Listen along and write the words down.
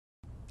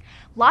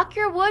Lock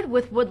your wood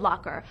with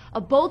WOODLOCKER,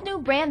 a bold new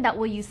brand that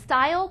will use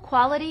style,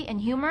 quality,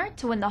 and humor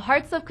to win the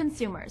hearts of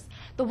consumers.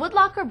 The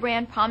WOODLOCKER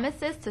brand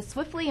promises to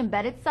swiftly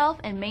embed itself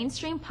in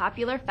mainstream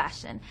popular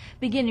fashion.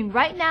 Beginning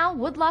right now,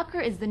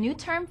 WOODLOCKER is the new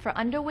term for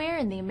underwear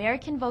in the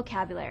American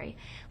vocabulary.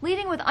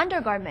 Leading with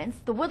undergarments,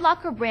 the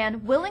WOODLOCKER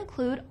brand will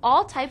include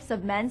all types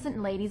of men's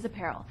and ladies'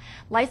 apparel.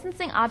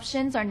 Licensing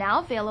options are now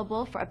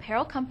available for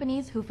apparel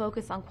companies who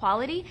focus on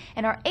quality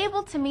and are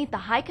able to meet the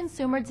high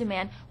consumer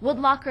demand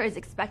WOODLOCKER is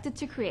expected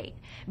to create.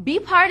 Be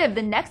part of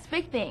the next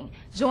big thing.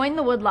 Join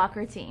the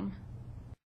WOODLOCKER team.